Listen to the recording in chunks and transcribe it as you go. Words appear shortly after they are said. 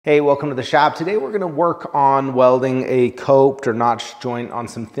Hey, welcome to the shop. Today we're going to work on welding a coped or notched joint on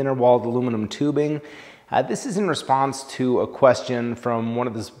some thinner walled aluminum tubing. This is in response to a question from one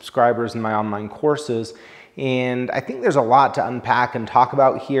of the subscribers in my online courses, and I think there's a lot to unpack and talk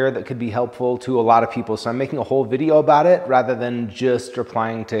about here that could be helpful to a lot of people. So I'm making a whole video about it rather than just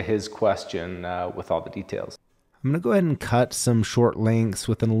replying to his question with all the details. I'm going to go ahead and cut some short lengths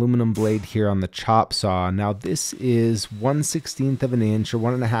with an aluminum blade here on the chop saw. Now this is 1/16 of an inch or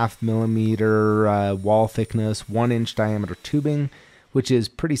 1.5 millimeter wall thickness, 1 inch diameter tubing, which is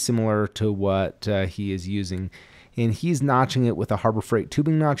pretty similar to what he is using. And he's notching it with a Harbor Freight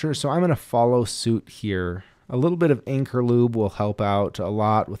tubing notcher, so I'm going to follow suit here. A little bit of anchor lube will help out a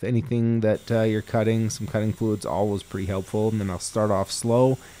lot with anything that you're cutting. Some cutting fluid's always pretty helpful. And then I'll start off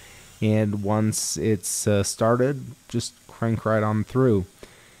slow. And once it's started, just crank right on through.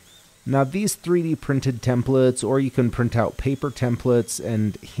 Now these 3D printed templates, or you can print out paper templates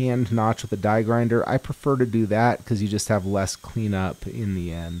and hand notch with a die grinder. I prefer to do that because you just have less cleanup in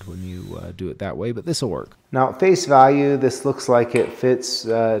the end when you do it that way, but this will work. Now at face value, this looks like it fits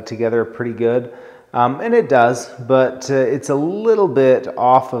together pretty good. And it does, but it's a little bit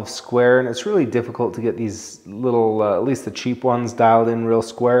off of square, and it's really difficult to get these little, at least the cheap ones, dialed in real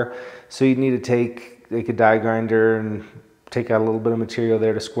square. So you need to take a die grinder and take out a little bit of material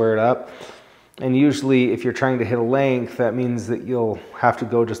there to square it up. And usually if you're trying to hit a length, that means that you'll have to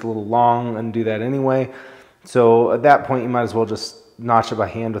go just a little long and do that anyway. So at that point you might as well just notch it by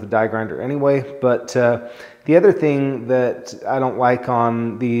hand with a die grinder anyway. But the other thing that I don't like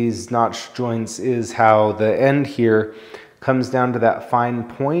on these notch joints is how the end here comes down to that fine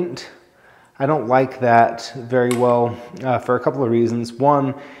point. I don't like that very well for a couple of reasons. One,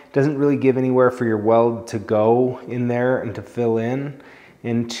 it doesn't really give anywhere for your weld to go in there and to fill in.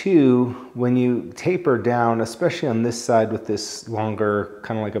 And two, when you taper down, especially on this side with this longer,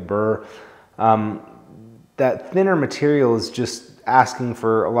 kind of like a burr, that thinner material is just asking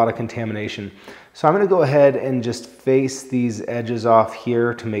for a lot of contamination. So I'm going to go ahead and just face these edges off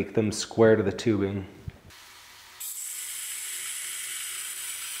here to make them square to the tubing.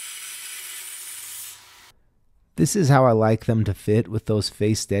 This is how I like them to fit with those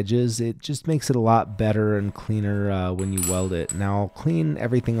faced edges. It just makes it a lot better and cleaner when you weld it. Now I'll clean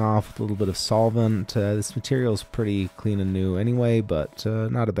everything off with a little bit of solvent. This material is pretty clean and new anyway, but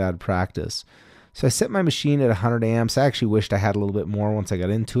not a bad practice. So I set my machine at 100 amps. I actually wished I had a little bit more once I got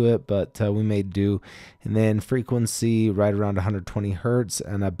into it, but we made do. And then frequency right around 120 hertz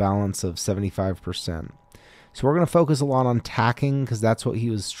and a balance of 75%. So we're going to focus a lot on tacking because that's what he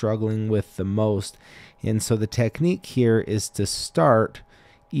was struggling with the most. And so the technique here is to start,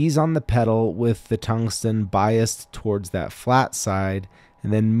 ease on the pedal with the tungsten biased towards that flat side,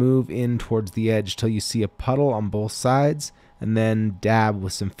 and then move in towards the edge till you see a puddle on both sides, and then dab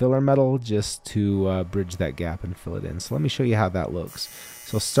with some filler metal just to bridge that gap and fill it in. So let me show you how that looks.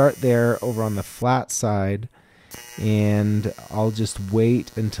 So start there over on the flat side, and I'll just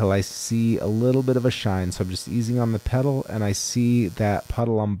wait until I see a little bit of a shine. So I'm just easing on the pedal and I see that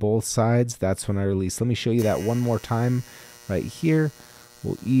puddle on both sides. That's when I release. Let me show you that one more time right here.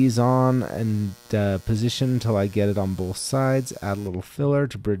 We'll ease on and position until I get it on both sides. Add a little filler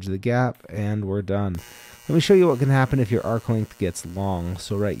to bridge the gap, and we're done. Let me show you what can happen if your arc length gets long.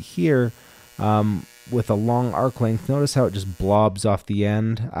 So right here, with a long arc length, notice how it just blobs off the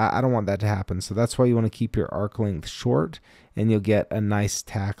end. I don't want that to happen. So that's why you want to keep your arc length short, and you'll get a nice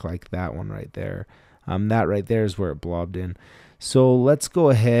tack like that one right there. That right there is where it blobbed in. So let's go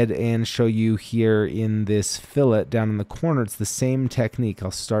ahead and show you here in this fillet down in the corner. It's the same technique.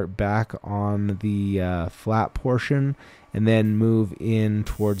 I'll start back on the flat portion and then move in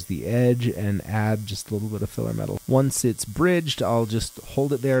towards the edge and add just a little bit of filler metal. Once it's bridged, I'll just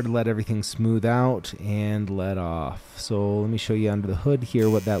hold it there to let everything smooth out and let off. So let me show you under the hood here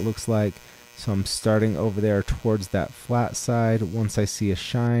what that looks like. So I'm starting over there towards that flat side. Once I see a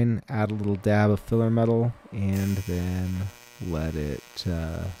shine, add a little dab of filler metal and then let it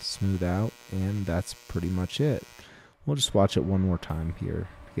smooth out, and that's pretty much it. We'll just watch it one more time here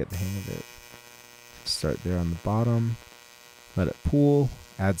to get the hang of it. Start there on the bottom, let it pool,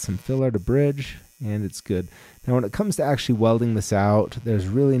 add some filler to bridge, and it's good. Now when it comes to actually welding this out, there's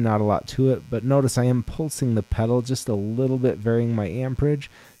really not a lot to it, but notice I am pulsing the pedal just a little bit, varying my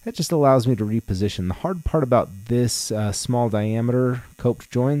amperage. That just allows me to reposition. The hard part about this small diameter coped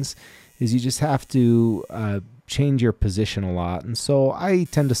joints is you just have to change your position a lot, and so I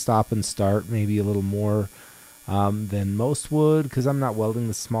tend to stop and start maybe a little more than most would because I'm not welding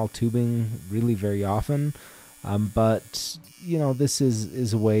the small tubing really very often. But you know, this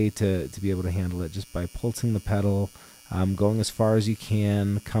is a way to be able to handle it just by pulsing the pedal, going as far as you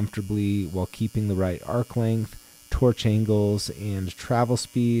can comfortably while keeping the right arc length, torch angles, and travel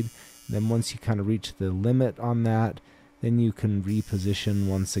speed. Then once you kind of reach the limit on that, then you can reposition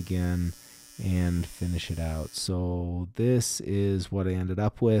once again and finish it out. So this is what I ended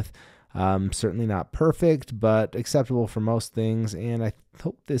up with. Certainly not perfect, but acceptable for most things, and I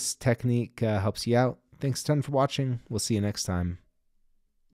hope this technique helps you out. Thanks a ton for watching. We'll see you next time.